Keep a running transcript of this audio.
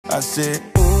I said,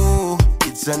 oh,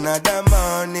 it's another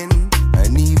morning.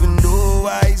 And even though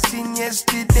I sinned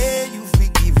yesterday, you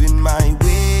forgiven my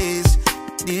ways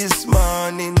this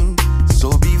morning. So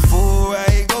before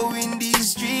I go in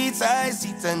these streets, I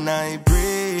sit and I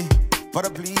pray. Father,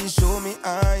 please show me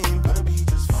I'm gonna be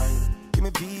just fine. Give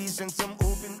me peace and some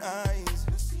open eyes.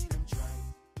 See them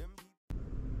try.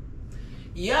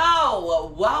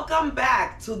 Yo, welcome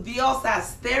back to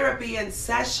Diosa's Therapy and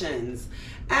Sessions.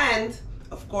 And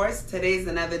of course, today's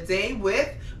another day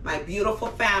with my beautiful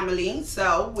family.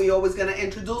 So we always gonna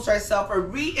introduce ourselves, or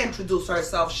reintroduce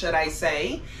ourselves, should I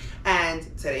say. And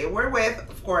today we're with,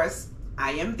 of course,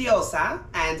 I am Diosa,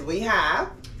 and we have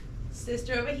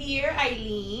sister over here,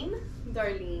 Eileen,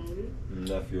 Darlene,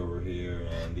 nephew over here,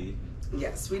 Andy.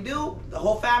 Yes, we do. The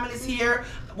whole family's here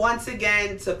once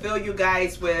again to fill you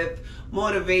guys with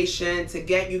motivation, to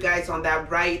get you guys on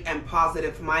that right and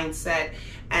positive mindset.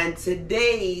 And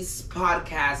today's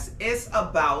podcast is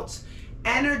about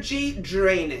energy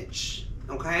drainage,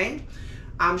 okay?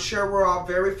 I'm sure we're all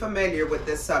very familiar with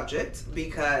this subject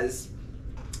because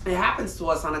it happens to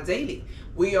us on a daily.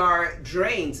 We are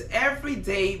drained every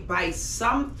day by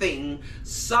something,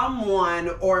 someone,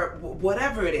 or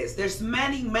whatever it is. There's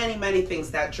many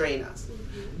things that drain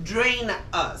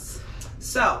us.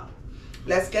 So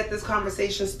let's get this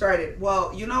conversation started.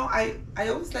 Well, you know, I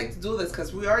always like to do this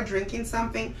because we are drinking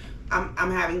something. I'm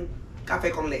having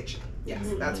café con leche. Yes,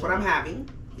 that's what I'm having.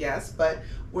 Yes, but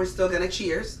we're still gonna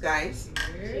cheers, guys.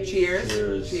 Cheers.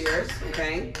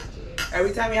 Okay.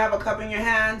 Every time you have a cup in your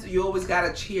hands, you always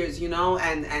gotta cheers, you know,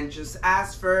 and just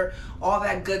ask for all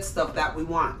that good stuff that we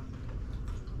want.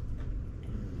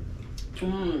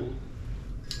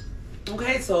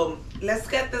 Okay, so let's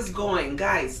get this going,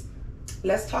 guys.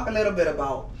 Let's talk a little bit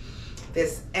about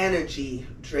this energy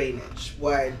drainage,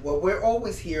 what we're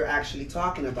always here actually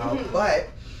talking about. But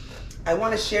I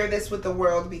want to share this with the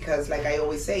world because, like I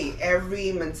always say,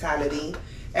 every mentality,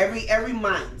 every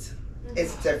mind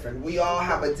is different. We all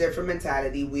have a different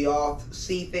mentality. We all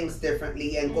see things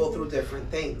differently and go through different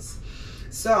things.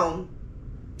 So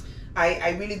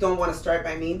I really don't want to start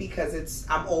by me because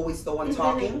I'm always the one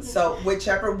talking. So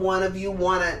whichever one of you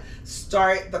want to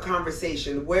start the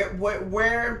conversation, where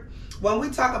when we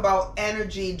talk about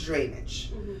energy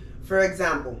drainage, for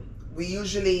example, we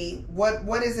usually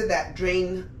what is it that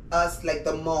drain us like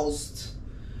the most?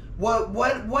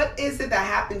 What is it that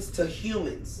happens to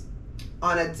humans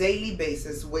on a daily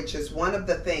basis, which is one of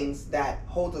the things that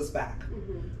hold us back,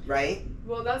 right?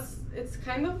 Well,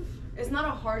 it's not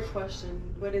a hard question,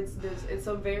 but it's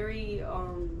a very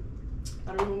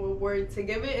I don't know what word to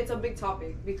give it. It's a big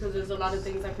topic because there's a lot of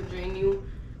things that could drain you.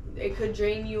 It could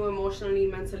drain you emotionally,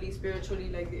 mentally, spiritually.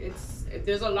 Like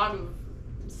there's a lot of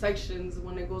sections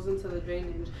when it goes into the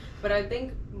drainage. But I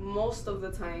think most of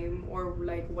the time, or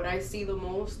like what I see the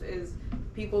most, is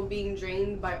people being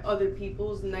drained by other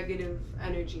people's negative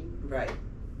energy. Right.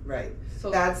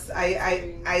 So that's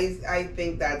I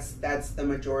think that's the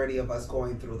majority of us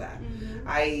going through that.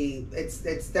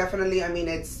 It's definitely, I mean,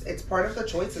 it's part of the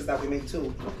choices that we make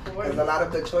too. Because a lot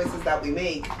of the choices that we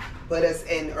make put us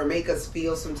in or make us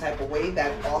feel some type of way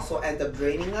that also end up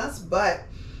draining us. But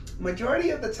majority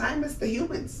of the time it's the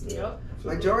humans. Yep.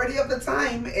 Majority of the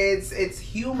time it's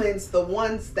humans, the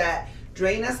ones that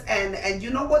drain us. And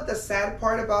you know what the sad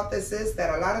part about this is?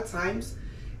 That a lot of times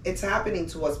it's happening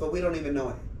to us, but we don't even know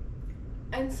it.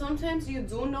 And sometimes you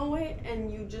do know it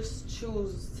and you just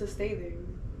choose to stay there.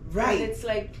 Right. And it's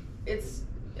like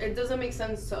it doesn't make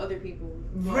sense to other people.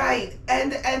 Right.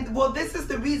 And well, this is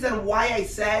the reason why I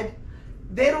said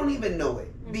they don't even know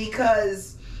it.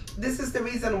 Because this is the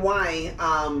reason why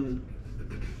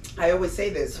I always say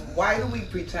this. Why do we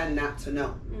pretend not to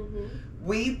know?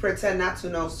 We pretend not to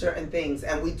know certain things,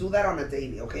 and we do that on a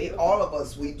daily, okay? All of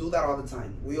us, we do that all the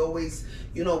time. We always,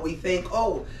 you know, we think,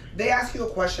 oh, they ask you a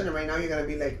question, and right now you're going to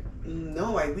be like,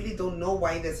 no, I really don't know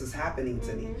why this is happening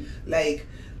to me. Like,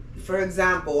 for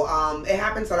example, it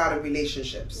happens a lot in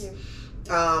relationships.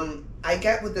 I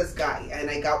get with this guy, and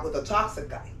I got with a toxic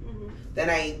guy.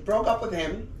 Then I broke up with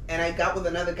him, and I got with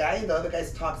another guy, and the other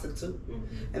guy's toxic too.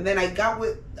 And then I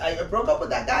broke up with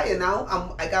that guy, and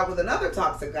now I got with another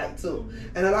toxic guy too.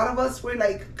 And a lot of us were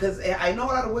like, because I know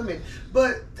a lot of women,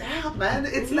 but damn, man,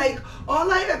 it's like all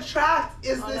I attract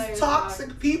is this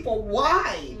toxic people.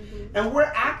 Why? And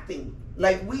we're acting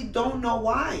like we don't know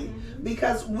why.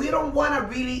 Because we don't want to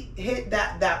really hit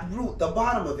that root, the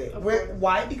bottom of it.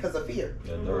 Why? Because of fear.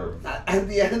 At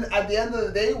the end of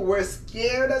the day, we're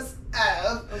scared as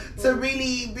F to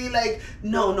really be like,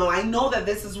 no, I know that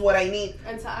this is what I need.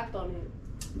 And to act on it.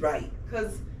 Right.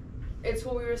 Because it's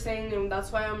what we were saying, and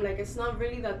that's why I'm like, it's not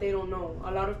really that they don't know.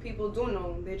 A lot of people do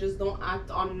know. They just don't act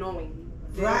on knowing.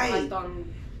 They don't act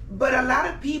on... But a lot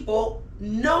of people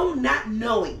know not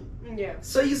knowing. Yeah.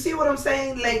 So you see what I'm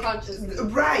saying? Like,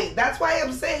 right. That's why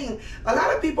I'm saying a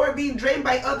lot of people are being drained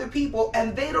by other people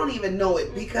and they don't even know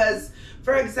it. Because,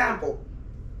 for example,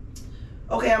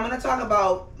 okay, I'm going to talk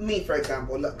about me, for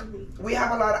example. Look, we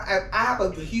have a lot of, I have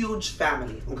a huge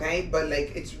family, okay? But,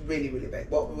 like, it's really, really big.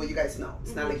 Well, you guys know.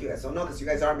 It's not like you guys don't know because you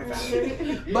guys are my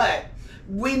family. But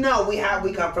we know we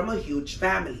come from a huge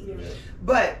family. Yeah.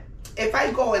 But if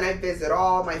I go and I visit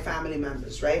all my family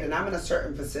members, right? And I'm in a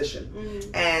certain position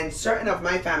and certain of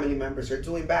my family members are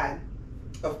doing bad.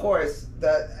 Of course,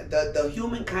 the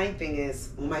humankind thing is,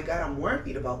 oh my God, I'm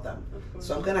worried about them.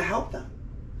 So I'm going to help them.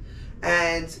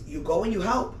 And you go and you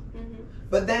help.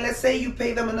 But then let's say you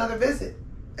pay them another visit.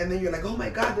 And then you're like, oh my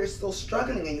God, they're still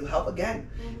struggling. And you help again.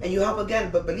 And you help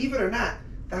again. But believe it or not,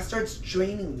 that starts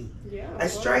draining me. Yeah,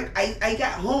 I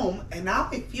get home and now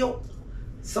I feel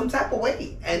some type of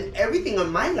way. And everything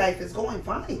in my life is going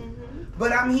fine.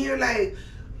 But I'm here like,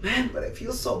 man, but I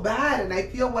feel so bad. And I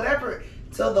feel whatever.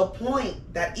 To the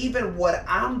point that even what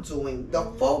I'm doing, the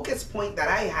focus point that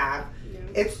I have,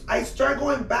 I start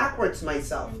going backwards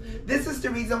myself. This is the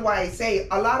reason why I say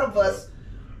a lot of us,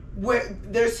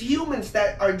 there's humans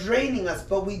that are draining us,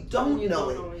 but we don't know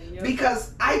it.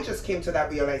 Because I just came to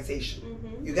that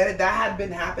realization. You get it? That had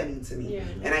been happening to me.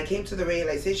 And I came to the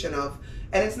realization of,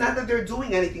 and it's not that they're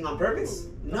doing anything on purpose.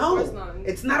 No,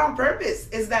 it's not on purpose.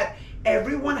 It's that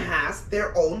everyone has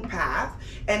their own path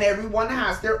and everyone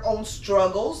has their own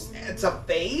struggles to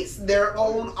face, their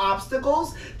own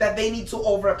obstacles that they need to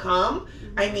overcome.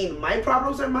 I mean, my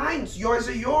problems are mine, yours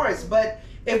are yours. But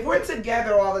if we're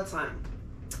together all the time,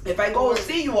 if I go and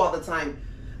see you all the time,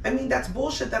 I mean, that's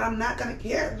bullshit that I'm not going to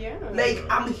care. Yeah. Like,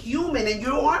 I'm human and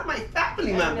you aren't my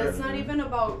family member. And it's not even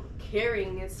about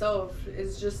caring itself.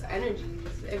 It's just energies.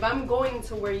 If I'm going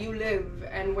to where you live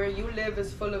and where you live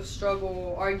is full of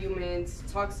struggle, arguments,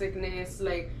 toxicness,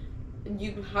 like,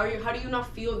 how do you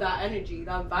not feel that energy,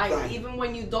 that vibe? Right. Even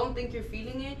when you don't think you're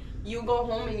feeling it, you go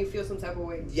home and you feel some type of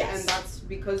way. Yes. And that's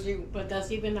because you... But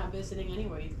that's even not visiting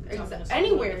anyway.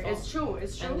 Anywhere. It's true.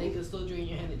 It's true. And they can still drain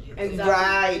your energy.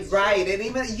 Exactly. Right. And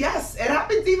even, yes, it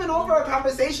happens even over a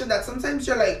conversation that sometimes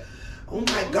you're like, oh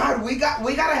my God, we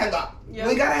gotta hang up. Yep.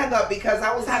 We gotta hang up because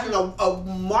I was having a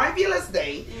marvelous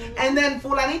day, and then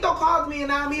Fulanito called me,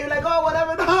 and I'm here like, oh,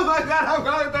 whatever. Oh my God, I'm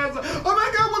going there. Oh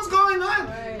my God, what's going on?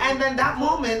 Right. And then that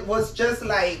moment was just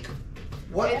like,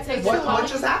 what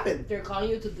just happened? They're calling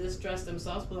you to distress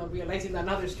themselves, but I'm realizing that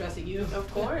now they're stressing you.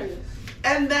 Of course.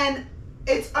 And then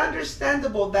it's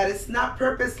understandable that it's not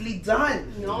purposely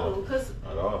done. No, because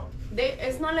at all.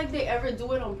 It's not like they ever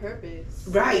do it on purpose.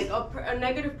 Right. Like a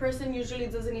negative person usually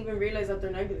doesn't even realize that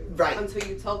they're negative. Right. Until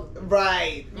you tell them.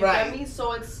 Right. You get me?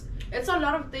 So it's a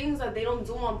lot of things that they don't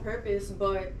do on purpose,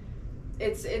 but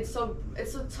it's a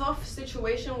tough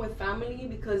situation with family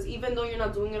because even though you're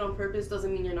not doing it on purpose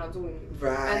doesn't mean you're not doing it.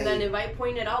 Right. And then if I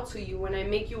point it out to you and I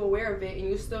make you aware of it and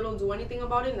you still don't do anything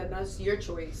about it, then that's your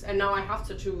choice. And now I have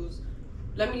to choose.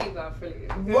 Let me leave that for you.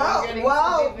 Well,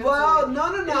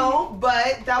 no.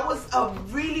 But that was a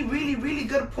really, really, really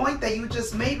good point that you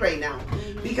just made right now.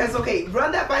 Because, okay,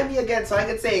 run that by me again so I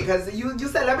could say it. Because you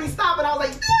said, let me stop. And I was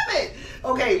like, damn it.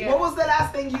 Okay, what was the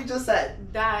last thing you just said?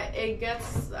 That it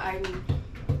gets,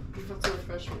 you have to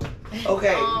refresh me.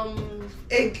 Okay.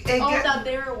 That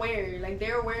they're aware. Like,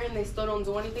 they're aware and they still don't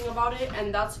do anything about it.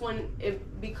 And that's when it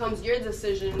becomes your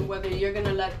decision whether you're going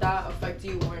to let that affect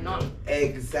you or not.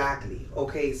 Exactly.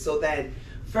 Okay, so then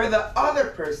for the other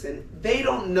person, they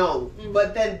don't know.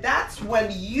 But then that's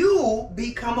when you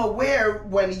become aware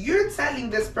when you're telling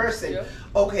this person,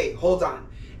 okay, hold on.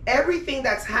 Everything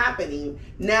that's happening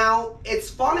now,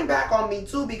 it's falling back on me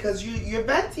too because you're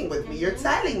venting with me. You're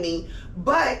telling me,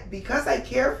 but because I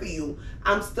care for you,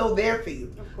 I'm still there for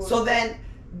you. So then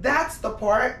that's the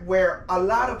part where a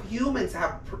lot of humans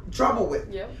have trouble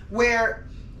with. Where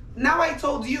now I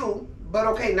told you, but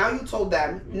okay, now you told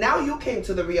them. Now you came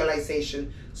to the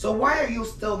realization. So why are you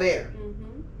still there?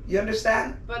 You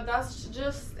understand? But that's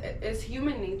just, it's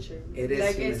human nature. It is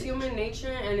like it's human nature,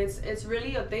 and it's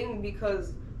really a thing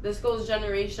because this goes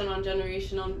generation on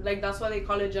generation on, like that's why they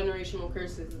call it generational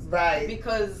curses. Right.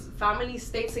 Because families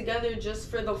stay together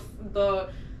just for the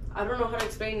I don't know how to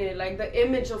explain it, like the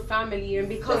image of family, and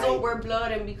because we're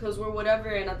blood and because we're whatever,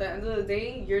 and at the end of the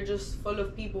day, you're just full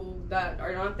of people that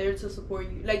are not there to support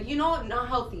you. Like, not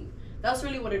healthy. That's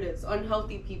really what it is.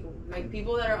 Unhealthy people. Like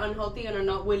people that are unhealthy and are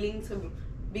not willing to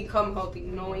become healthy,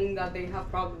 knowing that they have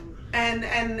problems. And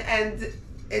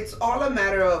it's all a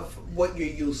matter of what you're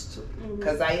used to.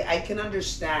 Because I can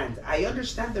understand. I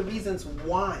understand the reasons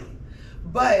why.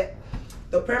 But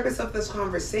the purpose of this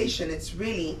conversation, it's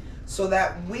really so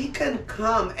that we can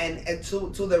come and to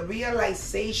the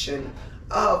realization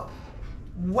of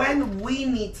when we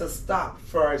need to stop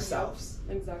for ourselves.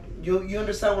 Exactly. You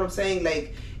understand what I'm saying?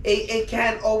 Like, it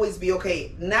can't always be,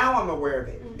 okay, now I'm aware of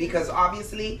it. Because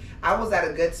obviously, I was at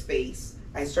a good space.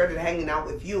 I started hanging out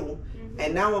with you.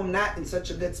 And now I'm not in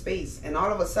such a good space. And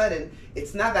all of a sudden,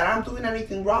 it's not that I'm doing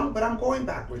anything wrong, but I'm going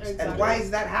backwards. Exactly. And why is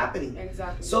that happening?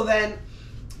 Exactly. So then,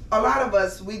 a lot of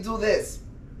us, we do this.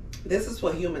 This is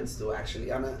what humans do,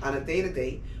 actually, on a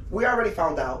day-to-day. We already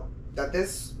found out that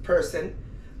this person,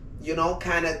 you know,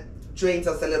 kind of drains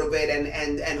us a little bit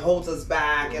and holds us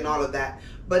back and all of that.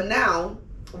 But now,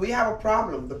 we have a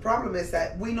problem. The problem is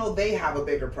that we know they have a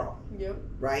bigger problem. Yep.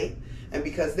 Right? And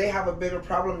because they have a bigger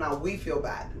problem, now we feel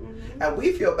bad. And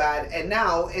we feel bad, and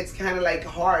now it's kind of like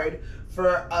hard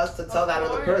for us to tell that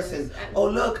other person, oh,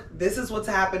 look, this is what's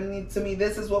happening to me,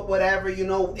 this is whatever, you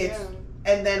know, it's,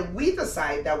 and then we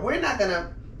decide that we're not going to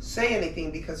say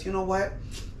anything because, you know what,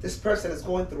 this person is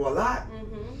going through a lot.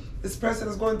 This person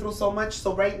is going through so much,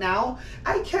 so right now,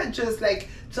 I can't just like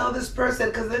tell this person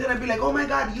because they're going to be like, oh my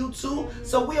God, you too?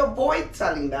 So we avoid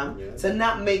telling them to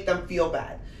not make them feel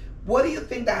bad. What do you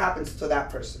think that happens to that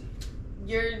person?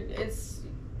 It's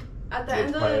at the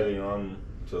end of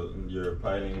you're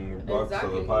piling rocks to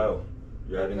the pile.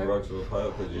 You're adding rocks to the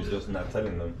pile because you're just not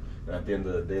telling them. And at the end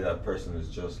of the day, that person is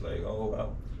just like, oh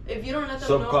wow. If you don't let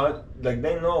them know, like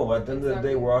they know. At the end of the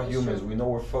day, we're all humans. We know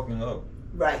we're fucking up.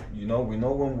 Right. You know, we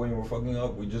know when we're fucking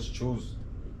up. We just choose.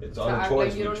 It's our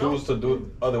choice. We choose to do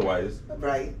otherwise.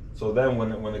 Right. So then,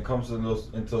 when it comes to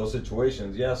those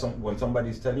situations, when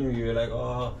somebody's telling you, you're like,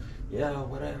 oh yeah,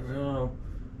 whatever.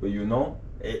 But you know,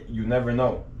 you never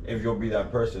know if you'll be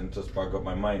that person to spark up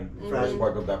my mind, or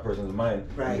spark up that person's mind,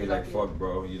 and be like, fuck,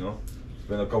 bro, you know. There's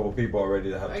been a couple people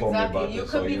already that have told me about this. You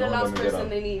could be the last person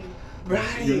they need.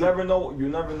 Right. You never know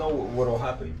what'll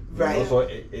happen. Right. You know?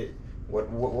 So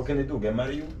what can they do? Get mad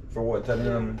at you for what? Telling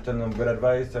them good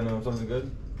advice, telling them something good.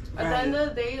 At the end of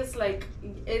the day, it's like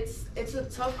it's a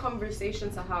tough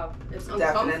conversation to have. It's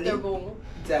uncomfortable.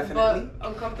 Definitely. But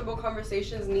uncomfortable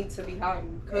conversations need to be had.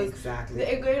 Exactly.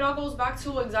 It all goes back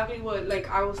to exactly what like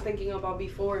I was thinking about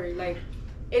before. Like,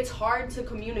 it's hard to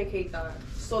communicate that.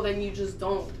 So then you just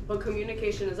don't. But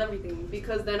communication is everything.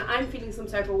 Because then I'm feeling some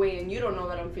type of way and you don't know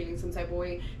that I'm feeling some type of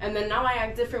way. And then now I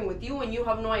act different with you and you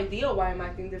have no idea why I'm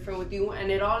acting different with you.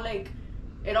 And it all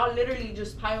literally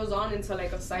just piles on into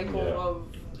like a cycle of...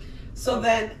 So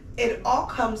then it all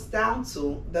comes down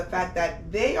to the fact that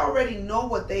they already know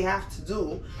what they have to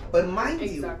do. But mind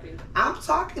you, I'm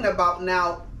talking about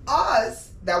now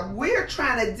us, that we're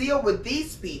trying to deal with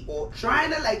these people,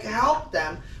 trying to like help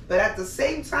them. But at the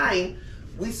same time,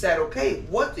 we said, okay,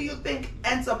 what do you think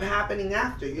ends up happening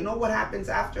after? You know what happens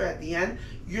after at the end?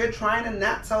 You're trying to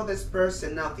not tell this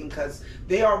person nothing because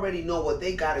they already know what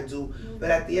they got to do.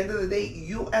 But at the end of the day,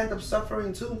 you end up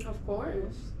suffering too. Of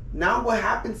course. Now what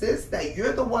happens is that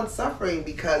you're the one suffering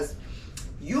because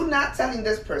you not telling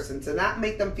this person to not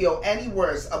make them feel any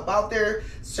worse about their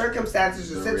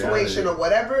circumstances or situation or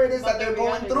whatever it is that they're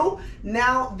going through.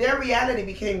 Now their reality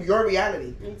became your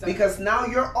reality. Because now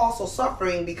you're also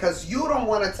suffering because you don't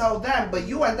want to tell them, but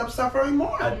you end up suffering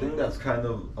more. I think that's kind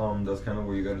of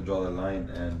where you're gonna draw the line,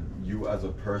 and you as a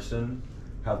person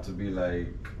have to be like,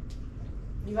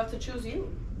 you have to choose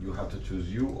you. You have to choose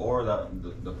you or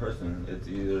the person. It's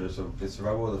either it's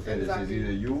survival of the fittest. It's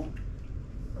either you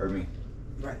or me.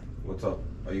 Right. What's up?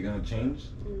 Are you gonna change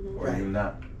or are you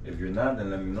not? If you're not,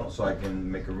 then let me know so I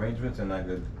can make arrangements and I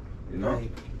could, you know.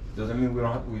 Right. Doesn't mean we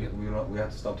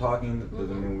have to stop talking.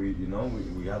 Doesn't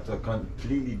mean we have to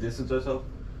completely distance ourselves.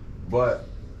 But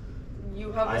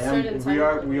you have a certain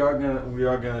time. We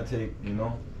are gonna take, you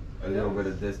know, a little bit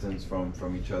of distance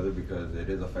from each other because it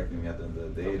is affecting me at the end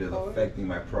of the day. It is affecting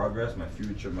my progress, my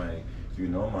future, my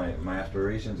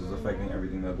aspirations. Is affecting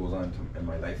everything that goes on in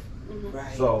my life.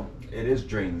 Right. So it is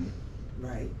draining.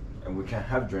 Right. And we can't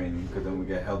have draining because then we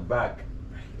get held back.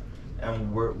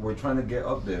 And we're trying to get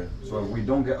up there. So if we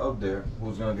don't get up there,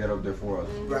 who's gonna get up there for us?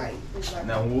 Right. Exactly.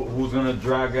 Now who's gonna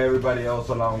drag everybody else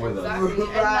along with us?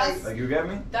 Right. Like, you get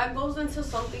me? That goes into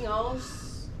something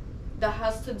else that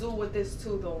has to do with this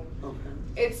too, though.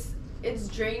 Okay. It's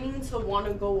draining to want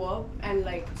to go up and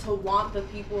like to want the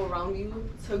people around you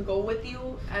to go with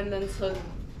you and then to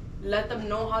let them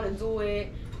know how to do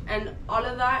it and all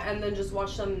of that and then just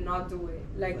watch them not do it.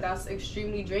 Like, that's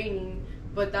extremely draining.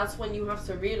 But that's when you have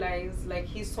to realize, like,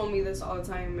 he's told me this all the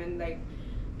time, and like,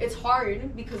 it's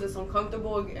hard because it's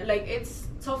uncomfortable. Like, it's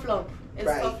tough love. It's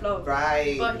tough love.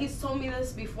 Right. But he's told me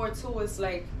this before too. It's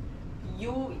like,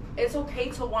 it's okay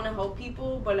to want to help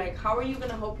people, but like, how are you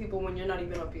gonna help people when you're not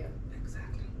even up yet?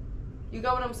 Exactly. You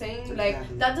got what I'm saying? Exactly.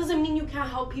 Like, that doesn't mean you can't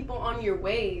help people on your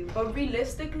way, but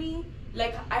realistically,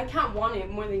 like, I can't want it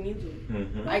more than you do.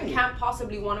 Mm-hmm. I can't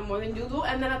possibly want it more than you do,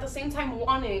 and then at the same time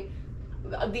want it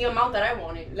the amount that I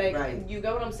want it. Like, you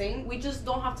get what I'm saying? We just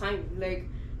don't have time. Like,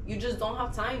 you just don't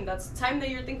have time. That's time that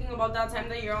you're thinking about that, time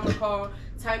that you're on the call,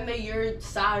 time that you're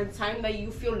sad, time that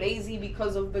you feel lazy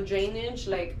because of the drainage.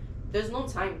 Like, there's no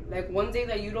time. Like, one day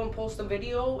that you don't post a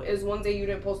video is one day you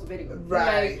didn't post a video.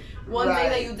 Right. Like, one day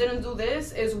that you didn't do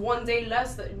this is one day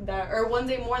less or one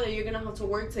day more that you're gonna have to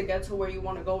work to get to where you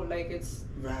want to go. Like, it's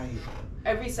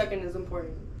every second is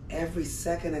important. Every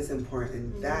second is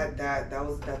important.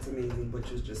 Mm-hmm. That's amazing what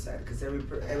you just said, because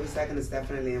every second is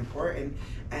definitely important,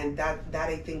 and that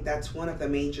I think that's one of the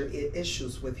major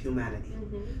issues with humanity,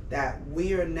 that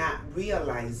we are not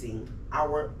realizing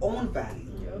our own value.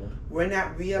 We're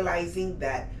not realizing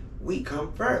that we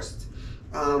come first.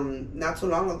 Not too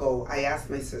long ago, I asked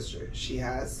my sister. She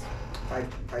has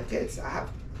five kids. I have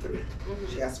 3.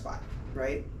 She has 5,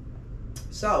 right?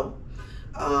 So,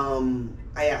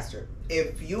 I asked her,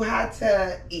 if you had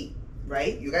to eat,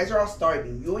 right? You guys are all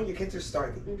starving. You and your kids are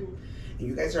starving. And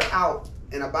you guys are out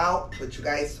and about, but you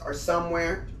guys are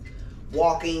somewhere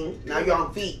walking. Now you're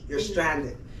on feet. You're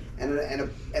stranded. And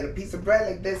a piece of bread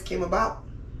like this came about.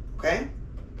 Okay?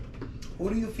 Who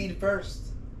do you feed first?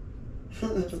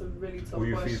 That's a really tough question. Who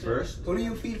you feed first? Who do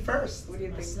you feed first? What do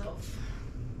you think? Myself.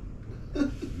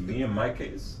 Me, in my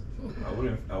case,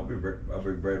 I'll break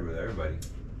bread with everybody.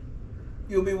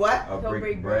 You'll be what? I'll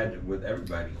break bread with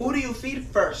everybody. Who do you feed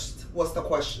first? What's the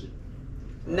question?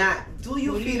 Not, do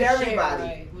you feed everybody?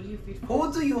 Right? Who do you feed?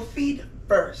 Who do you feed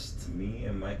first? Me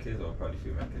and my kids, I'll probably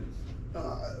feed my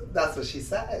kids. That's what she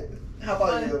said. How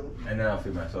about you? And then I'll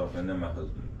feed myself, and then my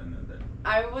husband, and then.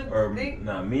 I would think.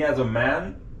 Nah, me as a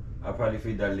man, I'll probably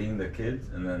feed Darlene the kids,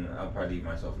 and then I'll probably eat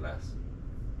myself last.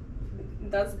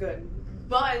 That's good.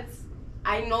 But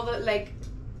I know that, like,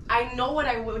 I know what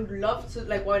I would love to,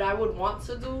 like, what I would want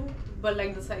to do, but,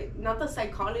 like, not the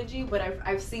psychology, but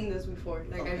I've seen this before.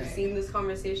 Like, I've seen this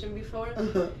conversation before.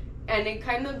 And it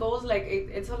kind of goes, like,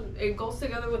 it goes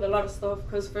together with a lot of stuff.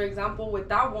 Because, for example, with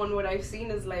that one, what I've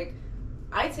seen is, like,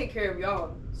 I take care of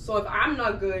y'all. So if I'm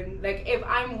not good, like, if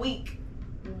I'm weak,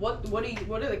 what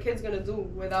are the kids gonna do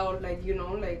without, like, you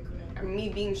know, like, me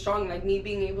being strong, like, me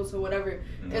being able to whatever.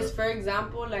 It's, for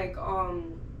example, like,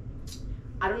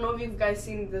 I don't know if you guys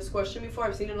seen this question before.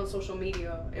 I've seen it on social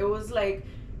media. It was, like,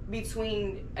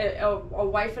 between a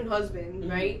wife and husband,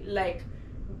 right? Like,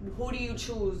 who do you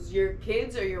choose, your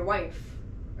kids or your wife?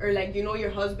 Or, like, you know, your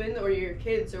husband or your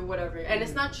kids or whatever. And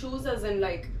it's not choose as in,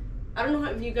 like, I don't know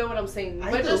if you get what I'm saying.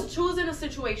 But just choose in a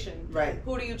situation. Right.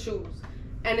 Who do you choose?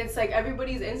 And it's like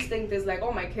everybody's instinct is like,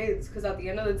 oh, my kids. Because at the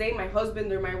end of the day, my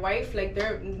husband or my wife, like,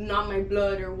 they're not my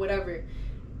blood or whatever.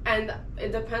 And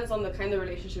it depends on the kind of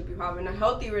relationship you have. In a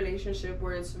healthy relationship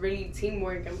where it's really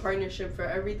teamwork and partnership for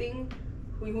everything,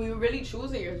 who you really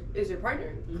choose is your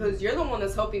partner. Because you're the one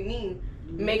that's helping me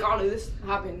make all of this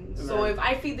happen. Right. So if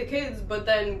I feed the kids, but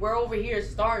then we're over here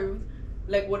starved,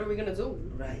 like, what are we going to do?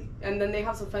 Right. And then they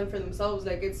have to fend for themselves.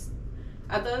 Like, it's,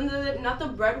 at the end of the day, not the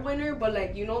breadwinner, but,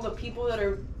 like, you know, the people that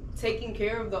are taking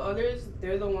care of the others,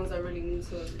 they're the ones that really need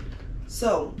to.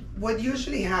 So, what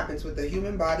usually happens with the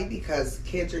human body, because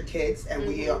kids are kids and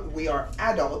we are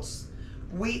adults,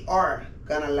 we are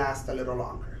gonna last a little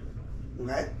longer.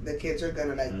 Okay? The kids are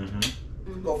gonna,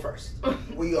 like, go first.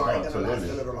 We are gonna last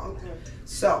a little longer.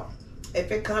 So,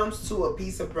 if it comes to a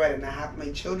piece of bread and I have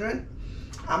my children,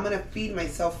 I'm gonna feed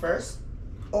myself first,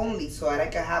 only so that I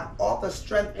can have all the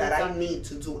strength that I need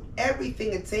to do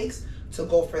everything it takes to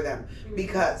go for them.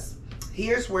 Because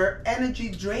here's where energy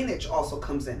drainage also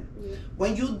comes in.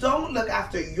 When you don't look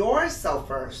after yourself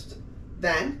first,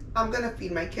 then I'm gonna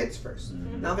feed my kids first.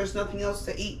 Now there's nothing else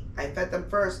to eat. I fed them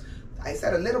first. I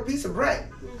said a little piece of bread.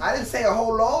 I didn't say a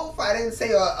whole loaf. I didn't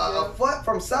say a foot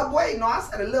from Subway. No, I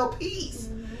said a little piece.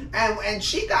 And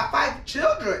she got 5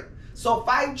 children. So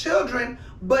 5 children,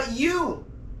 but you.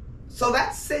 So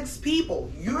that's 6 people.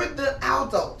 You're the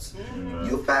adult.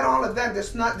 You fed all of them.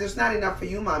 There's not enough for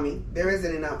you, mommy. There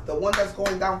isn't enough. The one that's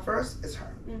going down first is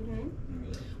her.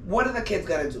 What are the kids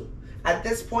gonna do? At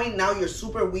this point, now you're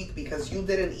super weak because you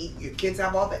didn't eat. Your kids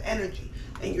have all the energy,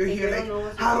 and you're here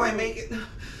like, how do I make it?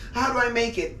 How do I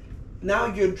make it? Now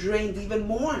you're drained even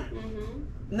more.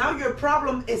 Now your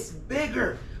problem is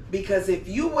bigger Because if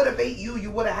you would have ate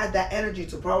you would have had that energy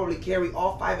to probably carry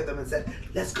all 5 of them and said,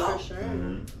 let's go. For sure.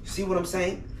 You see what I'm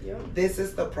saying? Yeah. This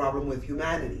is the problem with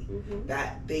humanity.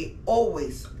 That they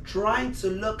always trying to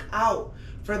look out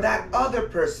for that other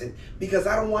person, because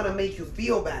I don't want to make you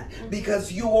feel bad,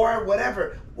 because you are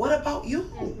whatever. What about you?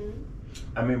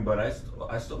 I mean, but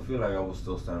I still feel like I would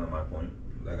still stand on my point.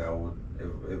 Like I would,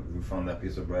 if we found that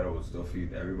piece of bread, I would still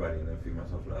feed everybody and then feed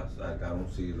myself last. Like I don't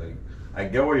see, like, I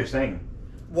get what you're saying.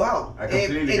 Well,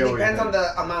 it depends on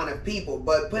the amount of people,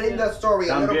 but put in the story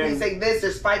a little piece like this.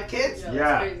 There's 5 kids.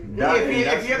 Yeah.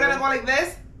 If you're gonna go like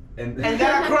this and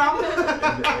get a crumb, in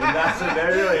that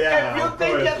scenario, yeah. If you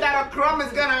think that a crumb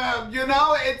is gonna,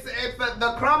 it's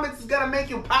the crumb is gonna make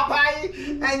you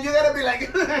Popeye, and you're gonna be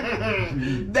like,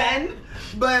 then.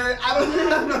 But I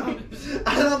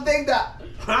don't think that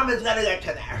crumb is gonna get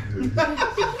to there.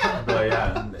 But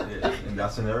yeah, in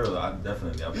that scenario, I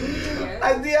definitely.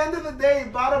 At the end of the day,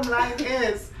 bottom line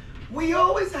is, we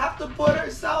always have to put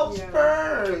ourselves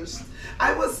first.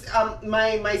 I was,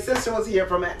 my sister was here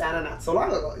from Atlanta not so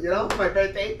long ago, my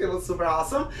birthday. It was super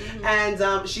awesome.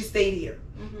 And she stayed here.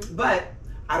 But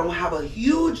I don't have a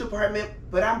huge apartment,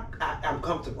 but I'm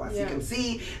comfortable. As you can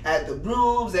see, at the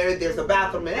rooms, there's a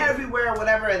bathroom and everywhere,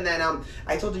 whatever. And then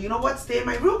I told her, you know what, stay in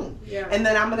my room. And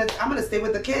then I'm gonna stay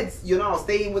with the kids. I'll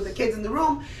stay with the kids in the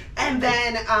room. And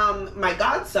then my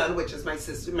godson, which is my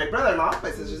brother-in-law,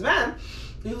 my sister's man,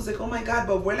 he was like, oh my God,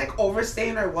 but we're like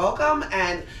overstaying our welcome,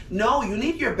 and no, you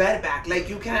need your bed back. Like,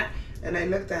 you can't. And I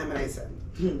looked at him and I said,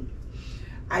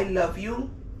 I love you,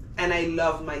 and I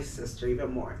love my sister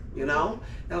even more, And I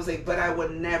was like, but I would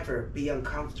never be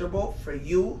uncomfortable for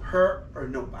you, her, or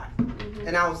nobody.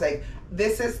 And I was like,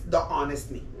 this is the honest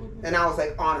me. And I was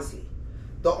like, honestly,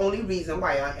 the only reason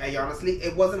why I honestly,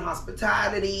 it wasn't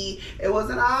hospitality. It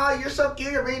wasn't, oh, you're so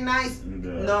cute, you're really nice.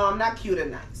 No, I'm not cute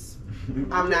and nice.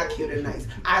 I'm not cute and nice.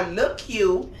 I look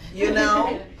cute,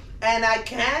 and I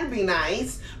can be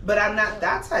nice, but I'm not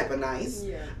that type of nice.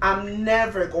 I'm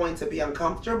never going to be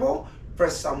uncomfortable for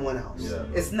someone else.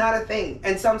 It's not a thing.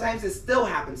 And sometimes it still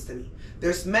happens to me.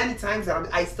 There's many times that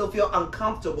I still feel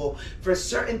uncomfortable for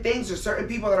certain things or certain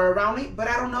people that are around me, but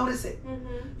I don't notice it.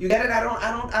 You get it?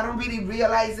 I don't really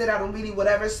realize it. I don't really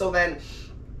whatever. So then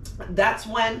that's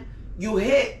when you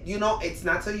hit, it's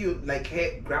not till you like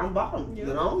hit ground bottom,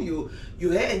 you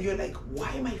hit and you're like, why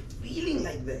am I feeling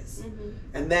like this?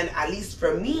 And then at least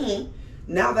for me,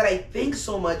 now that I think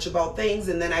so much about things,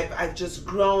 and then I've just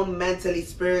grown mentally,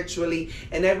 spiritually,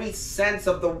 in every sense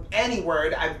of any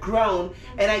word, I've grown,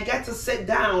 and I get to sit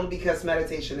down because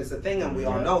meditation is a thing, and we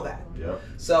all know that.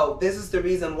 So this is the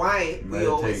reason why we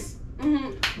always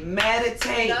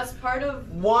meditate. That's part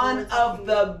of one of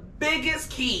the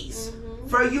biggest keys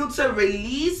for you to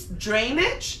release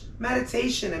drainage.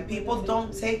 Meditation, and people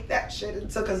don't take that shit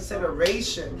into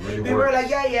consideration. Really people are like,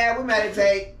 yeah, we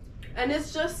meditate. And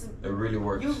it's just, it really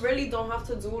works. You really don't have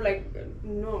to do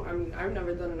no, I mean, I've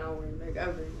never done an hour,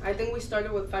 ever. I think we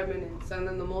started with 5 minutes, and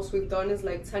then the most we've done is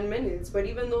 10 minutes. But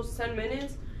even those 10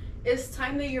 minutes, it's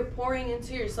time that you're pouring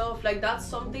into yourself. That's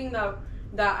something that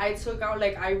I took out.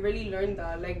 I really learned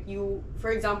that.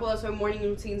 For example, that's why morning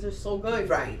routines are so good.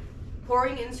 Right.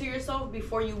 Pouring into yourself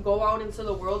before you go out into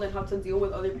the world and have to deal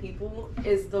with other people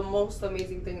is the most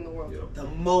amazing thing in the world. The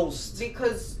most.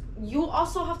 Because you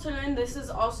also have to learn, this is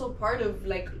also part of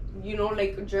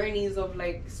journeys of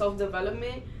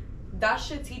self-development. That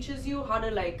shit teaches you how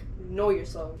to know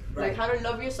yourself. Right. How to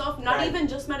love yourself. Not even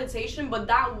just meditation, but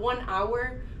that 1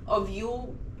 hour of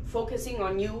you focusing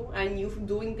on you and you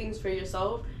doing things for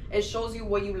yourself. It shows you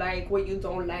what you like, what you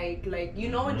don't like. You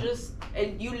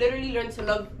literally learn to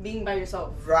love being by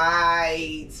yourself.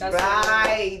 Right.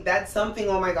 That's something,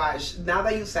 oh my gosh. Now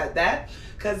that you said that,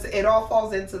 because it all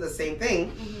falls into the same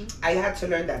thing, I had to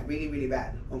learn that really, really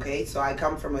bad. Okay, so I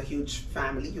come from a huge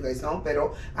family, you guys know,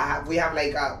 pero we have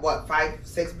 5,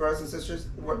 6 brothers and sisters?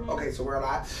 Okay, so we're a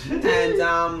lot.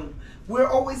 And we're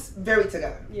always very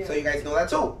together. So you guys know that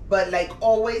too. But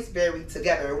always very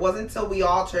together. It wasn't until we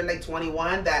all turned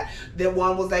 21 that the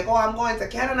one was like, oh, I'm going to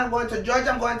Canada, I'm going to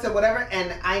Georgia, I'm going to whatever.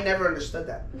 And I never understood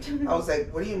that. I was like,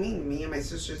 what do you mean? Me and my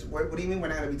sisters, what do you mean we're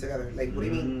not going to be together? What do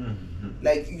you mean?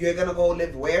 You're going to go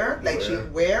live where?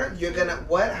 Where? You're going to,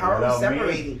 what? How are we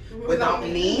separating? Without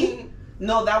me?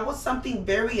 No, that was something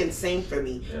very insane for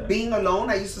me. Being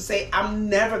alone, I used to say, I'm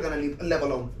never going to live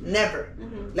alone. Never.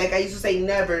 I used to say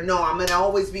never. No, I'm going to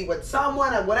always be with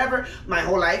someone or whatever. My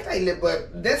whole life, I lived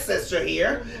with this sister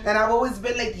here. And I've always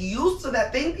been used to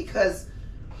that thing, because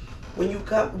when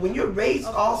you're raised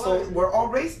also, we're all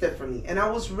raised differently. And I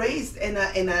was raised in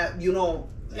a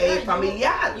a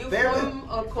familiar. You form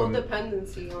a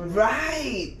codependency on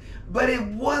right. But it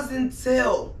wasn't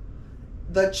till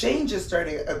the changes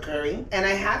started occurring, and I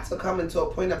had to come into a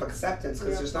point of acceptance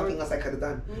because there's nothing else I could have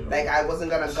done. Like, I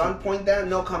wasn't gonna gunpoint them,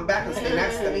 no, come back and stay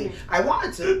next to me. I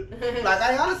wanted to. Like,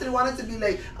 I honestly wanted to be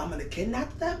like, I'm gonna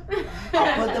kidnap them,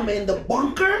 I'll put them in the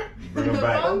bunker, Bring them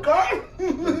back.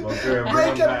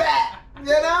 Bring them back, you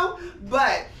know?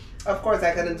 But, of course,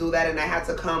 I couldn't do that, and I had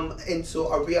to come into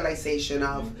a realization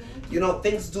of, you know,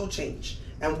 things do change.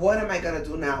 And what am I gonna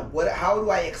do now? How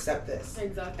do I accept this?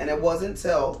 Exactly. And it wasn't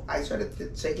until I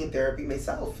started taking therapy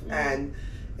myself, and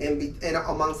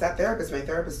amongst that therapist, my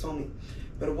therapist told me,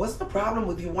 "But what's the problem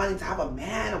with you wanting to have a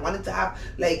man? And wanting to have,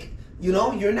 like, you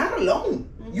know, you're not alone.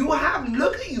 You have,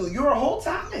 look at you, you're a whole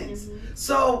talent.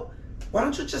 So why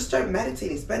don't you just start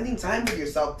meditating, spending time with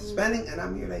yourself, and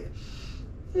I'm here like,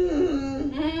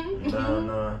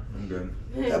 No, I'm good.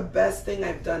 The best thing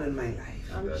I've done in my life.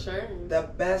 I'm sure. The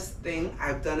best thing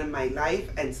I've done in my life,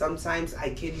 and sometimes, I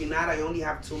kid you not, I only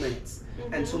have 2 minutes.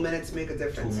 And 2 minutes make a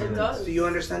difference. It does. Do you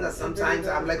understand that sometimes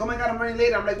I'm like, oh my God, I'm running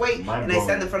late. I'm like, wait. And I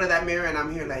stand in front of that mirror and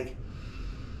I'm here like,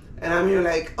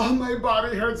 oh, my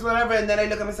body hurts, whatever. And then I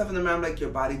look at myself in the mirror, I'm like,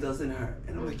 your body doesn't hurt.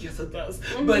 And I'm like, yes, it does.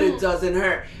 But it doesn't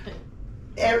hurt.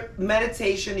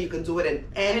 Meditation, you can do it in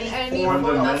any form.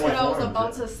 That's what I was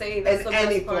about to say. That's in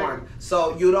any form.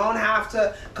 So you don't have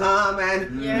to come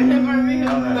and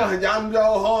Nam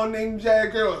yo honing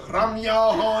jekyo, ram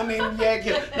yo honing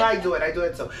jekyo. No, I do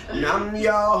it too. Nam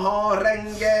yo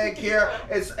horenge kyo.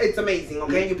 It's amazing,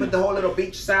 okay? You put the whole little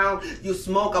beach sound, you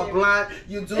smoke a blunt,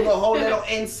 you do the whole little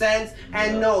incense,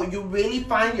 and no, you really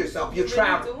find yourself. You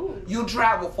travel. You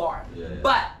travel far.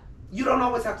 But you don't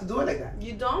always have to do it like that.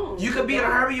 You don't. You could be in a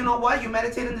hurry, you know what? You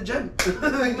meditate in the gym. You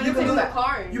meditate in the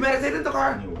car. You meditate in the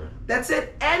car. Anywhere. That's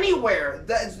it. Anywhere. In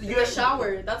the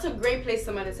shower. That's a great place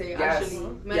to meditate, actually.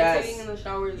 Meditating in the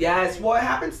shower. Yes. Well, it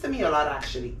happens to me a lot,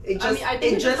 actually. It just, I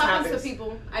think it just happens to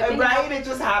people. It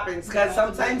just happens. Because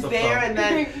sometimes there and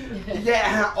then,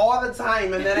 all the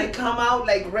time. And then I come out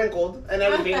like wrinkled and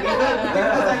everything. Because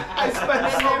I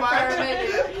spent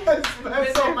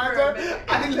so much.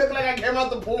 I look like I came out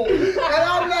the pool. And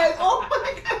I'm like, oh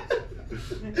my God.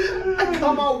 I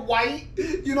come out white,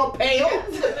 you know, pale.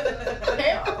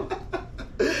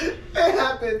 It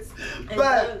happens.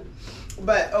 But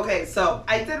okay, so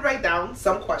I did write down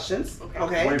some questions.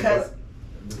 Okay, because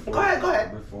go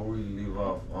ahead. Before we leave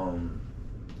off,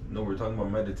 no, we're talking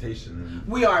about meditation.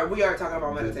 We are talking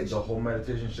about meditation. The whole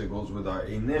meditation shit goes with our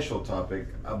initial topic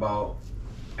about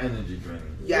energy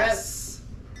draining. Yes.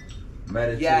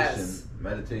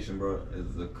 Meditation, bro,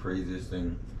 is the craziest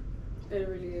thing. It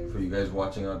really is. For you guys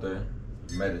watching out there,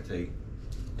 meditate.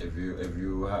 If you're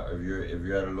at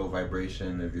a low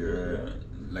vibration, if you're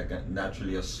like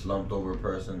naturally a slumped over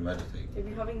person, meditate. If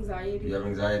you have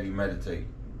anxiety, meditate.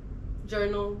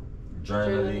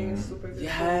 Journaling is super good.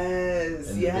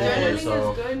 Yes. Journaling is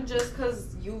good just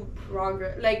because you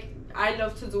progress. Like, I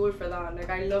love to do it for that. Like,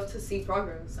 I love to see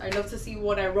progress. I love to see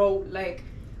what I wrote like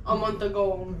a month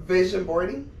ago. Vision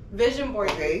boarding.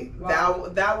 Okay, wow.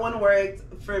 that one worked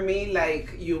for me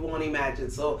like you won't imagine.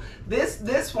 So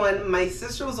this one, my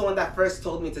sister was the one that first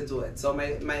told me to do it. So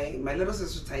my little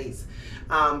sister Thais,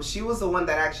 she was the one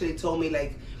that actually told me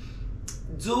like,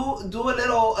 do a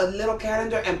little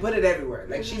calendar and put it everywhere.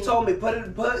 Like she told me, you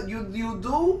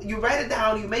write it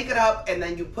down, you make it up, and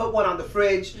then you put one on the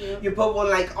fridge. You put one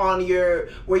like on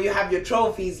where you have your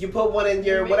trophies. You put one in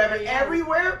your whatever,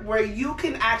 everywhere where you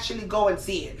can actually go and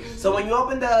see it. So when you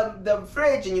open the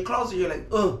fridge and you close it, you're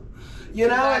like, you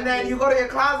know, and then you go to your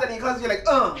closet and you close it, you're like,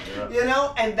 you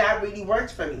know, and that really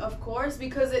works for me. Of course,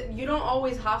 because you don't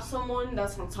always have someone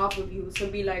that's on top of you to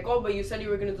be like, oh, but you said you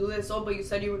were going to do this, oh, but you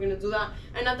said you were going to do that.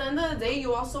 And at the end of the day,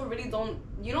 you also really don't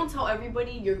tell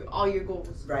everybody all your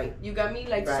goals. Right. You got me?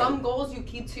 Like, some goals you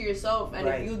keep to yourself, and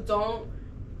if you don't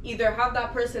either have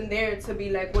that person there to be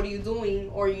like, what are you doing,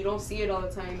 or you don't see it all the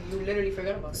time, you literally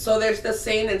forget about it. So there's the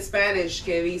saying in Spanish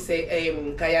que dice,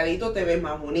 calladito te ves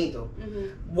más bonito.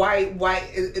 Why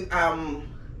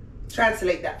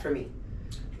translate that for me.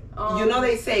 You know,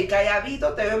 they say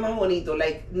calladito te ves más bonito,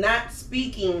 like not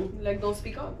speaking. Like, don't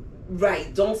speak up.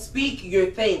 Right, don't speak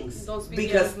your things. Don't speak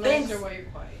because things. While you're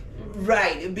quiet.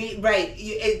 Right,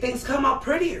 things come out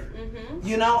prettier.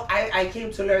 You know, I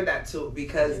came to learn that too,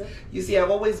 because you see, I've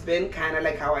always been kind of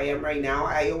like how I am right now.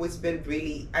 I've always been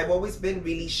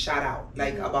really shut out,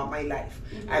 like about my life.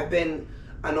 I've been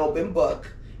an open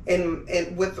book,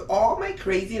 and with all my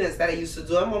craziness that I used to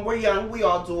do, and when we're young, we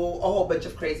all do a whole bunch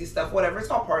of crazy stuff, whatever. It's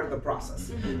all part of the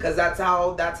process, because that's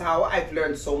how I've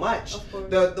learned so much.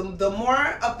 The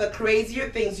more of the crazier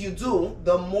things you do,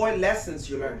 the more lessons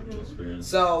you learn.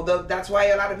 So that's why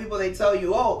a lot of people, they tell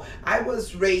you, oh, I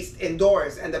was raised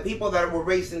indoors, and the people that were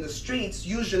raised in the streets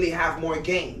usually have more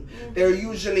game. They're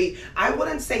usually, I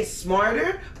wouldn't say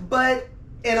smarter, but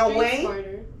in a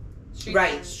way,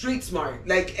 street smart.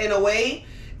 Like in a way,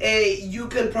 you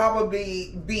can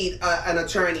probably beat an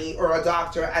attorney or a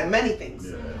doctor at many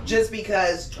things, just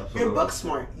because you're book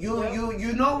smart. You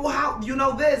know how, you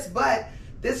know this, but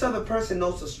this other person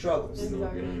knows the struggles.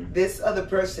 This other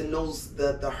person knows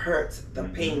the hurt, the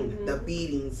pain, the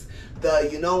beatings,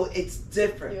 it's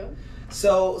different.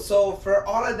 So for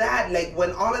all of that, like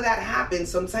when all of that happens,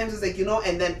 sometimes it's like,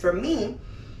 and then for me,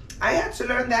 I had to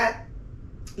learn that,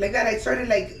 like that I started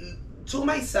like to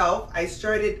myself, I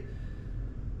started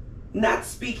not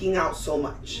speaking out so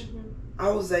much. I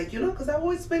was like, because I've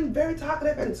always been very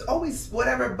talkative and it's always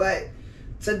whatever, but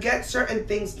to get certain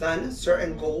things done,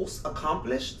 certain goals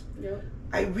accomplished,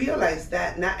 I realized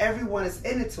that not everyone is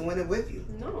in it to win it with you.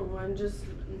 No, I'm just...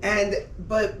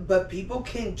 But people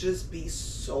can just be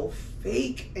so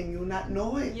fake and you not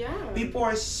know it. Yeah. People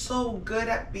are so good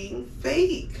at being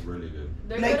fake. Really good.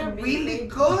 They're Like good at being really fake.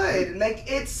 good. Like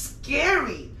it's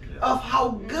scary of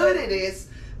how good it is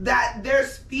that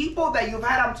there's people that you've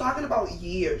had, I'm talking about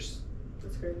years.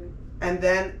 That's crazy. And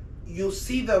then you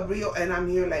see the real, and I'm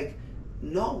here like,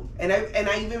 no. And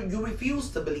I even, you refuse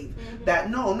to believe that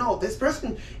no, this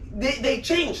person, they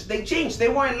changed. They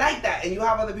weren't like that. And you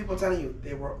have other people telling you,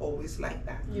 they were always like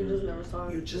that. You just never saw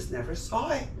it. You just never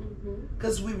saw it.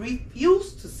 Because we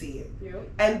refuse to see it. Yep.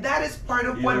 And that is part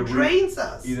of what drains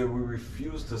us. Either we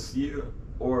refuse to see it,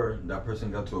 or that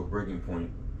person got to a breaking point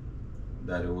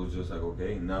that it was just like,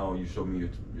 okay, now you show me your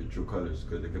true colors.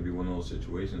 Because it could be one of those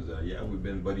situations that, we've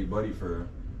been buddy for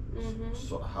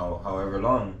however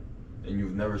long, and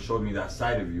you've never showed me that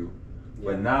side of you.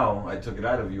 But now I took it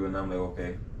out of you, and I'm like,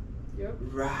 okay,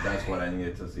 right, that's what I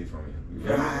needed to see from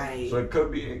you. Right. So it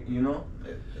could be, it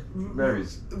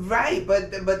varies. Right, but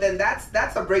then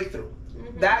that's a breakthrough.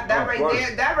 That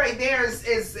right there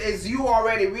is you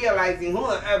already realizing who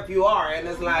the F you are, and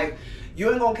it's like, you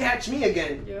ain't gonna catch me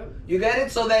again. You get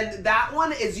it? So then that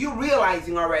one is you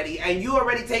realizing already, and you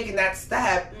already taking that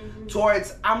step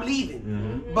towards I'm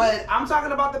leaving. But I'm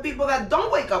talking about the people that don't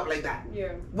wake up like that.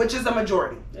 Which is the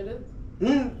majority. It is.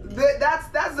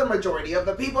 That's the majority of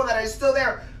the people that are still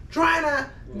there trying to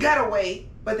get away,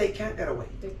 but they can't get away.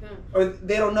 They can't. Or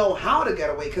they don't know how to get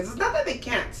away, because it's not that they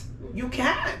can't. You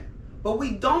can. But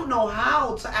we don't know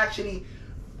how to actually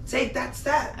take that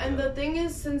step. And the thing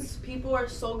is, since people are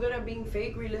so good at being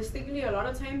fake, realistically, a lot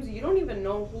of times you don't even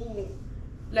know who,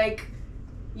 like,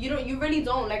 you really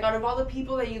don't. Like, out of all the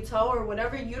people that you tell or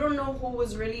whatever, you don't know who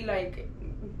was really, like,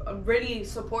 really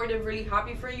supportive, really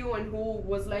happy for you, and who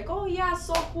was like, oh yeah,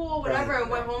 so cool, whatever, and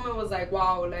went home and was like,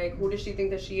 wow, like, who does she think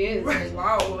that she is? Like,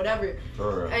 wow, whatever.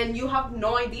 And you have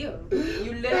no idea.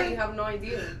 You literally have no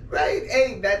idea. Right.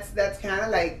 Hey, that's kind of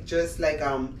like, just like,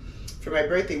 for my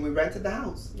birthday, we rented the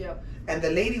house. And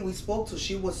the lady we spoke to,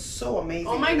 she was so amazing.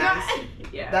 Oh my nice.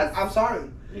 God. I'm sorry.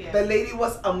 The lady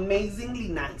was amazingly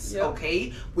nice.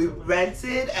 Okay, we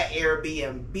rented an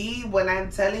Airbnb. When I'm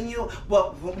telling you,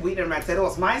 well, we didn't rent it. It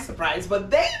was my surprise, but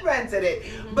they rented it.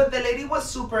 But the lady was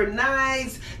super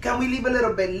nice. Can we leave a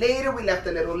little bit later? We left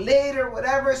a little later.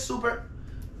 Whatever. Super.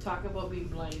 Talk about being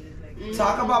blinded.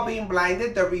 Talk about being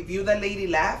blinded. The review the lady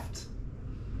left.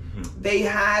 They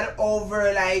had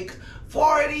over like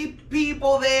 40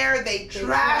 people there. They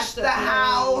trashed the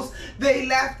house. They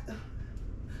left.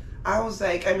 I was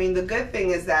like, I mean, the good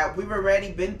thing is that we've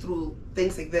already been through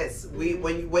things like this.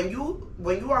 When you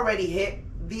already hit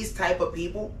these type of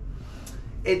people,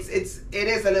 it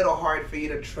is a little hard for you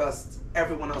to trust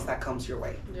everyone else that comes your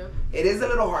way. It is a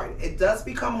little hard. It does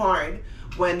become hard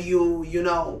when you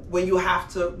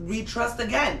have to retrust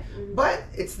again. But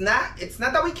it's not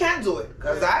that we can't do it,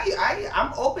 because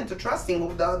I'm open to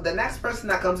trusting the next person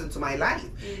that comes into my life.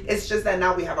 It's just that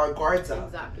now we have our guards up.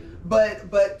 Exactly.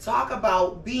 But talk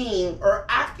about being or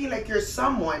acting like you're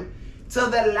someone till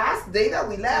the last day that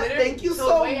we left. Literally, thank you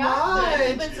so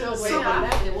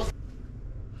much.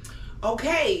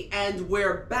 Okay, and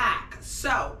we're back.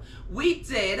 So we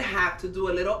did have to do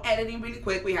a little editing really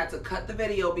quick. We had to cut the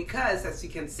video because, as you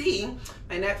can see,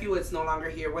 my nephew is no longer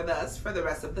here with us for the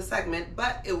rest of the segment,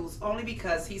 but it was only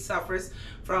because he suffers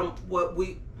from what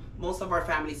most of our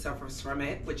family suffers from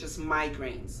it, which is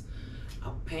migraines. A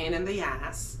pain in the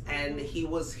ass, and he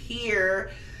was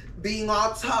here being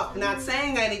all tough, not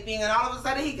saying anything, and all of a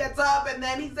sudden he gets up and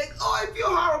then he's like, oh, I feel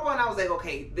horrible. And I was like,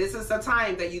 okay, this is the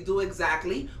time that you do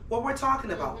exactly what we're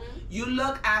talking about. You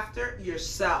look after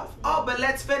yourself. Oh, but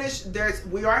let's finish.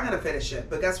 We are going to finish it.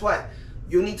 But guess what?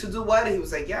 You need to do what? And he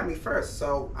was like, yeah, me first.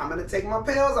 So I'm going to take my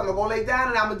pills. I'm going to go lay down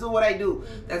and I'm going to do what I do.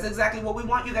 That's exactly what we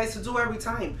want you guys to do every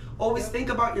time. Always think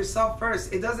about yourself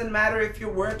first. It doesn't matter if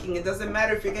you're working. It doesn't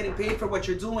matter if you're getting paid for what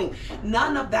you're doing.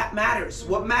 None of that matters.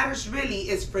 What matters really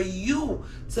is for you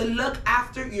to look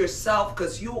after yourself,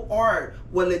 because you are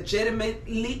what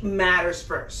legitimately matters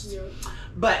first.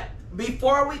 But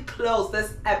before we close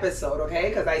this episode, okay,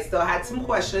 because I still had some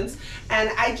questions, and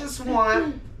I just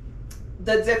want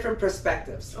the different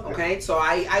perspectives, okay? So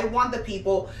I want the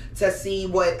people to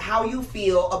see how you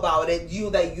feel about it.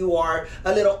 That you are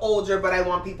a little older, but I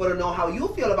want people to know how you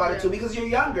feel about it too, because you're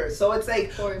younger. So it's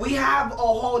like we have a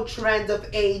whole trend of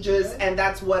ages, and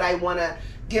that's what I want to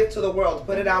give to the world.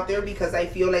 Put it out there because I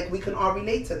feel like we can all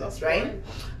relate to this, right?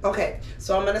 Okay,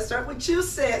 so I'm going to start with you,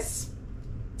 sis.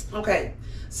 Okay,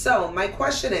 so my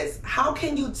question is, how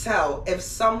can you tell if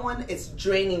someone is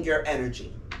draining your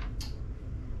energy?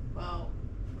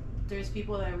 There's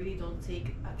people that really don't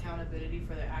take accountability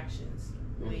for their actions,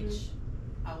 which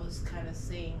I was kind of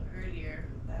saying earlier.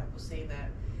 That I was saying that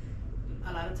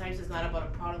a lot of times it's not about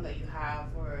a problem that you have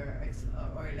or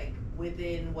like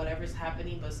within whatever's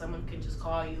happening, but someone can just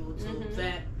call you to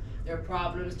vent their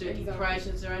problems, their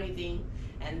depressions or anything,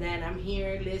 and then I'm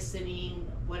here listening,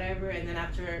 whatever, and then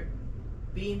after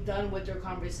being done with their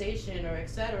conversation or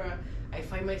etc., I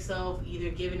find myself either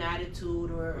giving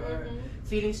attitude or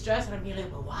feeling stressed, and I'm being like,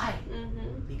 well, why?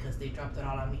 Because they dropped it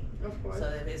all on me. Of course. So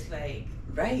that it's like...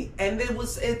 Right. And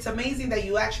it's amazing that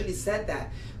you actually said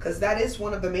that, because that is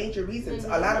one of the major reasons.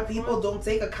 A lot of people don't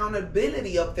take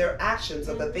accountability of their actions,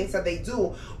 of the things that they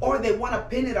do, or they want to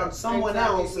pin it on someone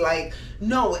else. Like,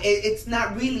 no, it's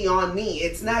not really on me.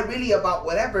 It's not really about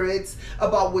whatever. It's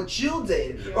about what you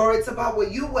did, or it's about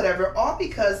what you whatever, all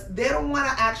because they don't want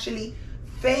to actually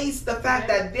face the fact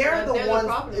that they're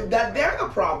the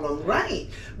problem, right?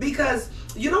 Because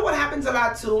you know what happens a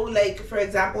lot too, like for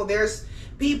example, there's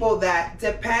people that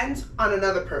depend on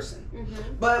another person.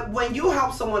 But when you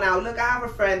help someone out, look, I have a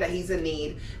friend that he's in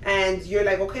need, and you're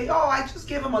like, okay, I just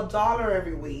give him $1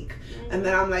 every week. And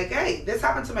then I'm like, hey, this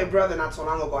happened to my brother not so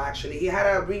long ago, actually. He had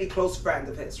a really close friend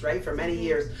of his, right, for many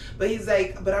years. But he's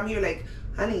like, but I'm here like,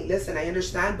 honey, listen, I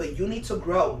understand, but you need to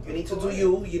grow. You need to do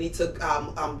you. You need to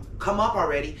come up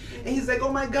already. And he's like,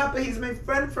 oh my God, but he's my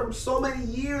friend from so many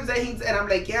years. And I'm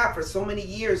like, yeah, for so many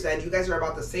years. And you guys are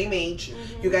about the same age.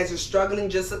 You guys are struggling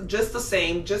just the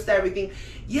same, just everything.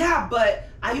 Yeah, but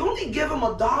I only give him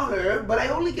 $1, but I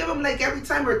only give him like every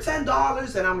time or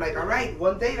 $10. And I'm like, all right,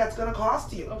 one day that's going to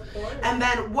cost you. Of course. And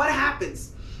then what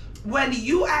happens? When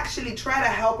you actually try to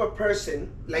help a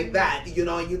person like that, you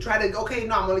know, you try to, okay,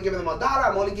 no, I'm only giving them $1,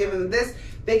 I'm only giving them this,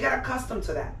 they get accustomed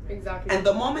to that. Exactly. And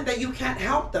the moment that you can't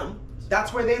help them,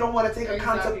 that's where they don't want to take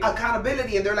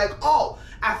accountability. And they're like, oh,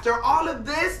 after all of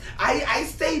this, I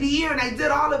stayed here and I did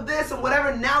all of this and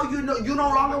whatever, now you no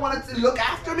longer want to look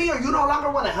after me, or you no longer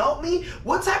want to help me?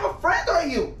 What type of friend are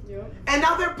you? And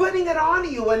now they're putting it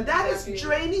on you, and that is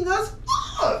draining us.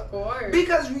 Of course.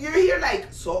 Because you're here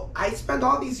like, so I spent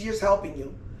all these years helping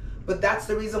you, but that's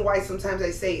the reason why sometimes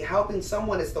I say helping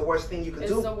someone is the worst thing you can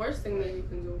do. It's the worst thing that you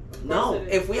can do. No,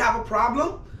 if we have a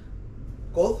problem,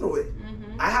 go through it.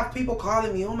 I have people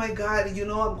calling me, oh my God, you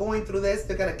know, I'm going through this.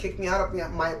 They're going to kick me out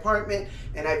of my apartment.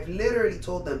 And I've literally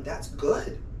told them, that's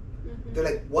good. They're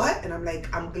like, what? And I'm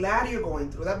like, I'm glad you're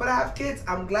going through that. But I have kids.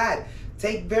 I'm glad.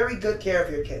 Take very good care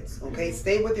of your kids, okay?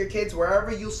 Stay with your kids.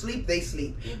 Wherever you sleep, they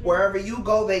sleep. Wherever you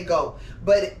go, they go.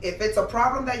 But if it's a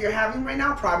problem that you're having right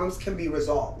now, problems can be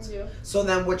resolved. So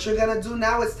then what you're going to do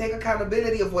now is take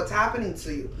accountability of what's happening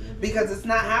to you. Because it's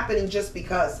not happening just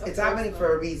because. It's happening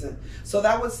for a reason. So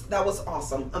that was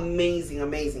awesome.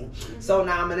 Amazing. So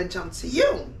now I'm going to jump to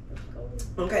you.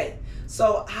 Okay.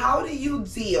 So how do you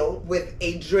deal with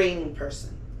a draining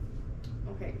person?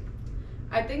 Okay.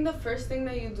 I think the first thing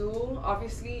that you do,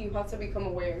 obviously, you have to become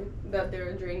aware that they're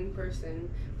a draining person.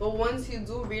 But once you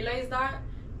do realize that,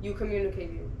 you communicate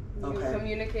it. You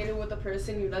communicate it with the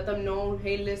person. You let them know,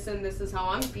 hey, listen, this is how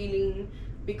I'm feeling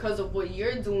because of what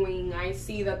you're doing. I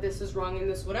see that this is wrong in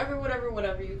this, whatever.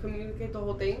 You communicate the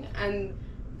whole thing. And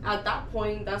at that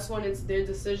point, that's when it's their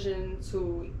decision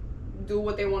to do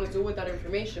what they want to do with that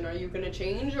information. Are you going to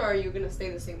change, or are you going to stay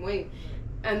the same way?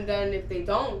 And then if they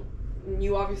don't,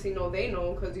 you obviously know they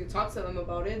know because you talk to them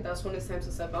about it. That's when it's time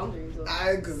to set boundaries.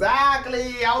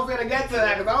 Exactly. I was going to get to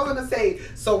that because I was going to say,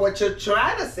 so what you're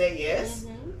trying to say is,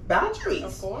 boundaries.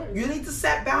 Of course. You need to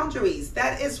set boundaries.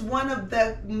 That is one of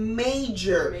the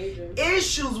major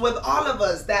issues with all of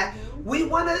us, that we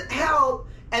want to help,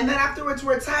 and then afterwards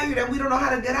we're tired and we don't know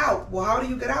how to get out. Well, how do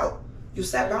you get out? You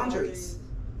set boundaries.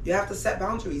 You have to set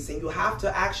boundaries, and you have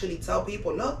to actually tell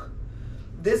people, look,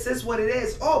 this is what it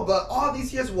is. Oh, but all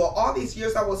these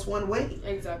years I was one way.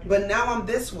 Exactly. But now I'm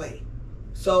this way.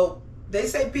 So they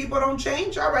say people don't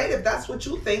change. All right, if that's what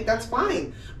you think, that's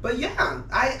fine. But yeah,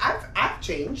 I've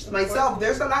changed myself.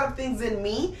 There's a lot of things in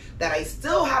me that I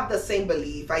still have the same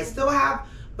belief. I still have,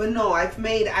 but no, I've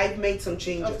made some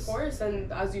changes. Of course,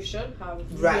 and as you should have.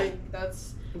 Right. Like,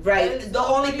 that's right. The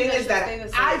only thing is should that stay the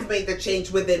same. I've made the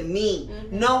change within me.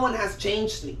 No one has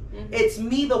changed me. It's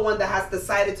me, the one that has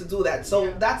decided to do that.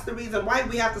 So that's the reason why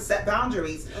we have to set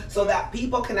boundaries, so that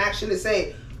people can actually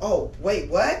say, oh, wait,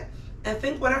 what? And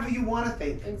think whatever you want to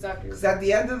think. Exactly. Because at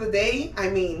the end of the day, I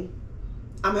mean,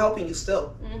 I'm helping you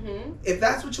still. If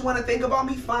that's what you want to think about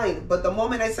me, fine. But the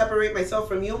moment I separate myself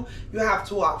from you, you have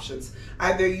two options.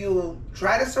 Either you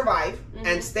try to survive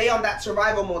and stay on that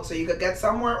survival mode so you could get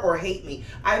somewhere, or hate me.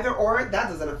 Either or, that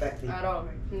doesn't affect me. At all.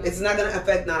 No. It's not going to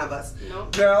affect none of us. No.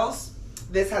 Girls,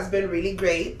 this has been really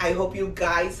great. I hope you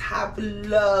guys have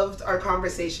loved our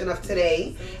conversation of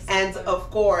today. And of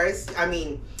course, I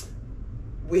mean,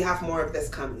 we have more of this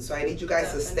coming, so I need you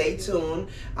guys to stay tuned.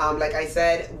 Like I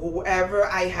said, whoever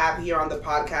I have here on the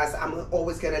podcast, I'm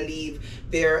always gonna leave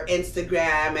their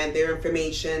Instagram and their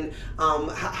information.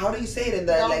 How do you say it in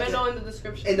the in the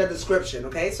description? In the description,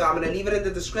 okay? So I'm gonna leave it in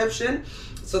the description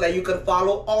so that you can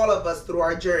follow all of us through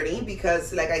our journey,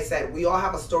 because like I said, we all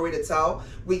have a story to tell.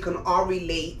 We can all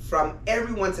relate from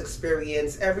everyone's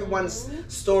experience, everyone's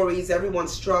stories,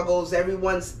 everyone's struggles,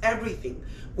 everyone's everything.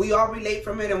 We all relate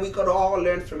from it, and we could all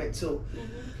learn from it too.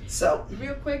 So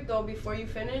real quick though, before you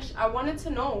finish, I wanted to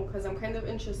know, because I'm kind of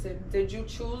interested, did you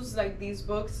choose like these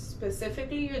books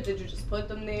specifically, or did you just put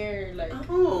them there? Like,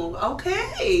 oh,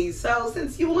 okay. So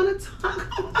since you want to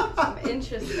talk about, I'm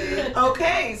interested.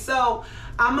 Okay, so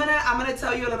I'm gonna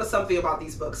tell you a little something about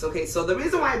these books. Okay, so the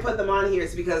reason why I put them on here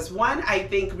is because, one, I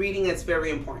think reading is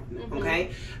very important. Okay,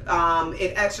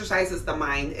 it exercises the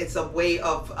mind. It's a way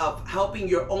of helping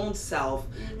your own self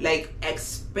like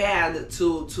expand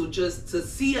to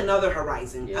see another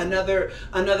horizon, another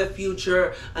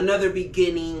future, another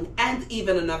beginning, and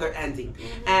even another ending.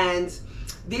 And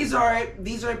these are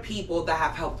people that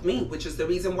have helped me, which is the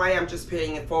reason why I'm just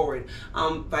paying it forward.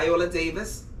 Viola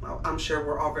Davis, I'm sure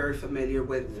we're all very familiar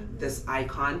with this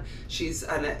icon. She's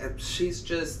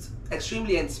just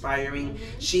extremely inspiring.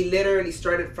 She literally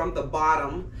started from the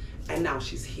bottom, and now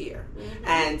she's here.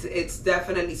 And it's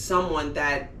definitely someone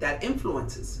that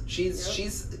influences.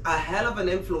 She's a hell of an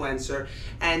influencer.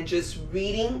 And just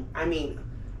reading, I mean,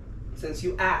 since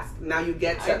you asked, now you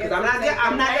get to, because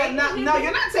no,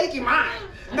 you're not taking mine.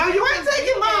 No, you ain't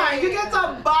taking mine. You get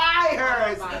to buy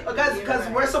hers, because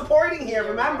we're supporting here.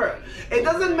 Remember, it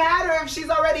doesn't matter if she's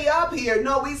already up here.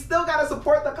 No, we still gotta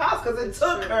support the cause, because it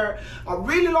took her a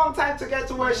really long time to get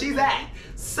to where she's at.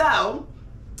 So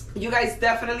you guys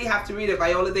definitely have to read it.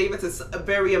 Viola Davis is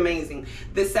very amazing.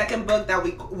 The second book that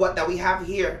we have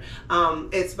here,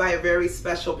 it's by a very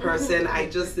special person. I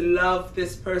just love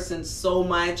this person so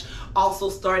much. Also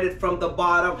started from the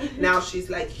bottom. Now she's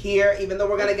like here, even though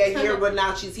we're gonna get here, but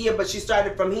now she's here. But she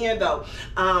started from here though.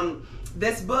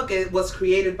 This book, it was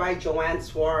created by Joanne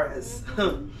Suarez.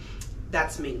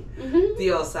 That's me.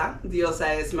 Diosa.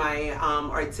 Diosa is my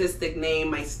artistic name,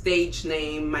 my stage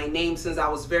name, my name since I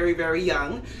was very, very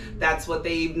young. That's what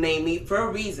they named me for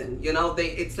a reason. You know,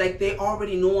 it's like they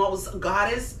already knew I was a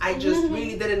goddess. I just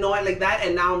really didn't know it like that.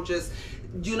 And now I'm just,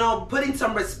 you know, putting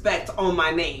some respect on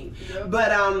my name.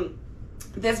 But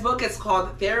this book is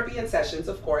called Therapy in Sessions,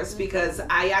 of course, because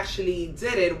I actually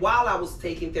did it while I was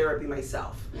taking therapy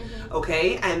myself.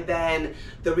 Okay? And then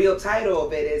the real title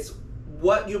of it is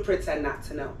What You Pretend Not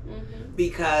to Know.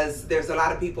 Because there's a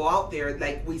lot of people out there,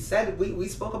 like we said, we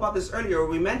spoke about this earlier, or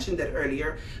we mentioned it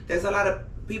earlier. There's a lot of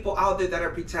people out there that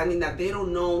are pretending that they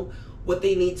don't know what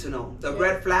they need to know. The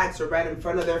red flags are right in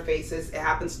front of their faces. It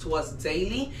happens to us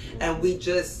daily, and we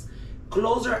just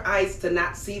close our eyes to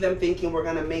not see them, thinking we're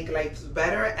gonna make life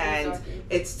better. And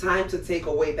it's time to take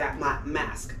away that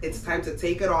mask. It's time to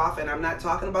take it off. And I'm not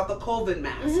talking about the COVID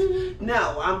mask.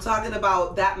 No, I'm talking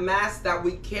about that mask that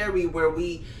we carry, where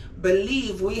we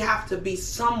believe we have to be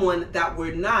someone that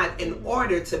we're not in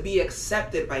order to be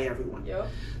accepted by everyone.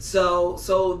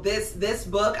 So this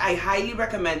book, I highly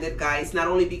recommend it, guys, not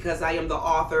only because I am the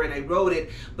author and I wrote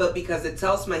it, but because it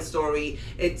tells my story.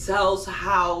 It tells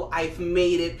how I've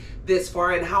made it this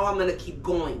far and how I'm gonna keep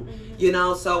going. You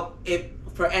know, so if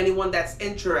for anyone that's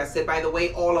interested. By the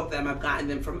way, all of them, I've gotten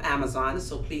them from Amazon.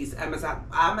 So please,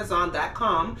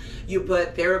 Amazon.com. You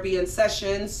put therapy and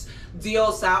sessions,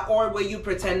 Diosa, or Will You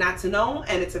Pretend Not to Know?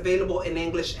 And it's available in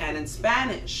English and in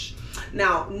Spanish.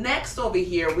 Now, next over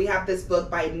here, we have this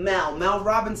book by Mel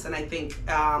Robinson, I think.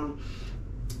 And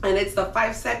it's the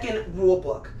 5-second rule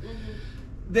book.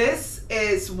 This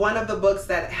is one of the books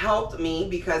that helped me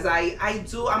because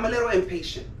I'm a little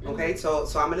impatient, okay? So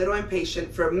I'm a little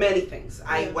impatient for many things.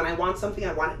 When I want something,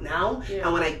 I want it now.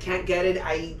 And when I can't get it,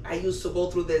 I used to go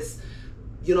through this,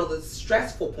 the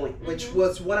stressful point, which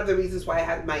was one of the reasons why I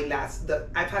had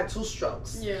I've had 2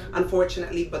 strokes,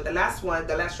 unfortunately, but the last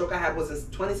stroke I had was in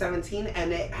 2017,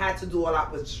 and it had to do a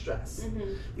lot with stress.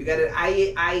 You get it?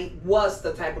 I was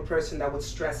the type of person that would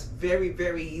stress very,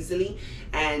 very easily,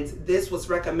 and this was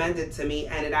recommended to me,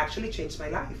 and it actually changed my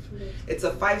life. It's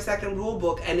a 5-second rule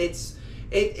book, and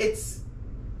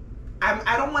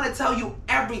I don't want to tell you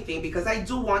everything because I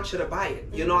do want you to buy it.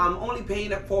 I'm only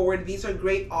paying it forward. These are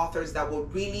great authors that will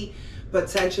really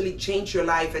potentially change your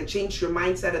life and change your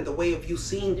mindset and the way of you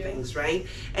seeing things, right?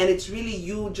 And it's really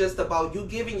just about you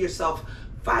giving yourself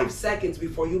 5 seconds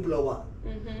before you blow up.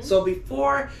 So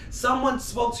before someone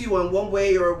spoke to you in one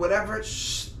way or whatever,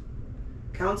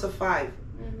 count to 5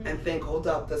 and think, hold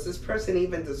up, does this person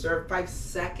even deserve 5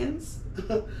 seconds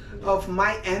of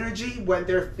my energy when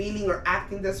they're feeling or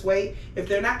acting this way? If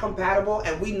they're not compatible,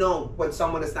 and we know when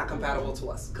someone is not compatible to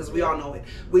us, because we all know it.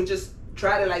 We just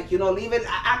try to leave it,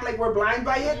 act like we're blind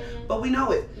by it, but we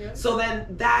know it. So then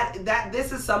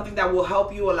this is something that will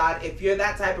help you a lot if you're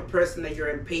that type of person that you're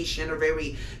impatient or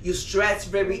you stress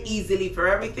very easily for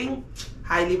everything.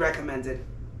 Highly recommended.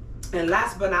 And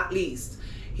last but not least,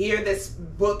 this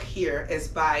book here is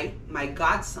by my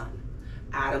godson,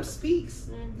 Adam Speaks.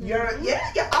 Your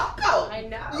uncle. I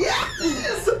know.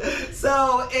 Yes.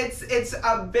 So it's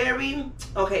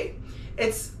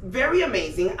very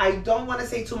amazing. I don't want to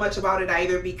say too much about it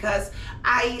either because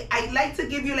I like to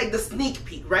give you like the sneak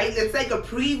peek, right? It's like a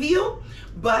preview,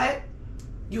 but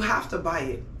you have to buy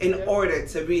it in order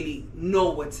to really know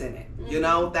what's in it.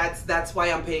 That's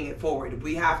why I'm paying it forward.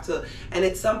 We have to, and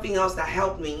it's something else that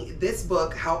helped me. This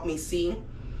book helped me see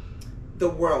the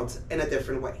world in a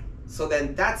different way. So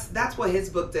then that's what his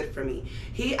book did for me.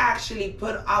 He actually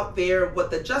put out there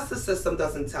what the justice system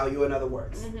doesn't tell you, in other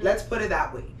words. Let's put it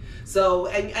that way. So,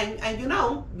 and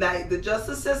like the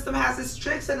justice system has its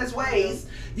tricks and its ways,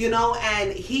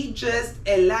 and he just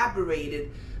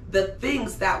elaborated the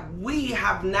things that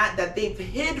that they've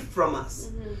hid from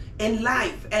us in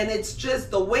life. And it's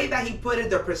just the way that he put it,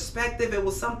 the perspective, it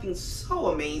was something so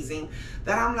amazing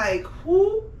that I'm like,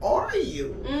 who are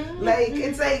you? Like,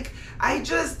 it's like, I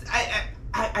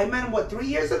met him 3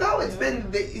 years ago? It's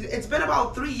been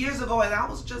about 3 years ago, and I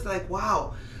was just like,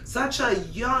 wow, such a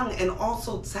young and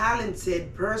also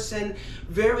talented person.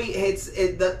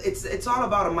 It's all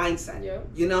about a mindset,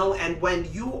 and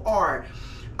when you are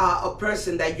a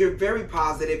person that you're very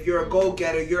positive, you're a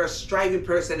go-getter, you're a striving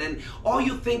person, and all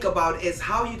you think about is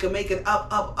how you can make it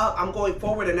up, I'm going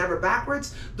forward and never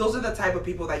backwards. Those are the type of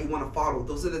people that you want to follow.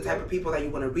 Those are the type of people that you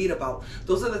want to read about.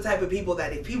 Those are the type of people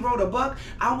that if he wrote a book,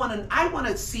 I want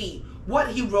to see what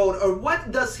he wrote, or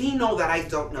what does he know that I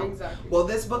don't know. Exactly. Well,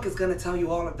 this book is going to tell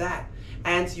you all of that.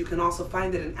 And you can also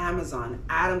find it in Amazon.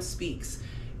 Adam Speaks.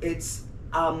 It's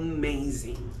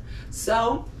amazing.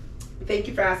 So thank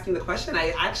you for asking the question.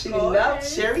 I actually love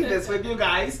sharing this with you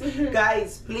guys.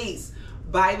 Guys, please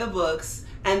buy the books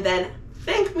and then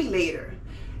thank me later.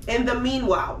 In the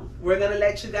meanwhile, we're going to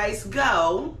let you guys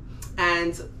go.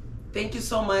 And thank you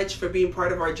so much for being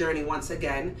part of our journey once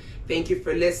again. Thank you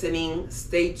for listening.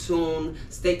 Stay tuned,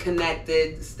 stay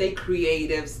connected, stay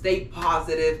creative, stay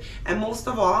positive, and most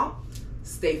of all,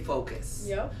 stay focused.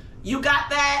 Yep. You got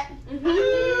that?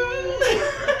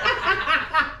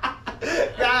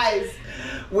 Guys,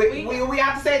 we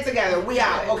have to say it together. We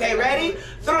out. Okay, ready?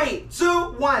 3,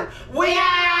 2, 1. We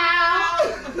out!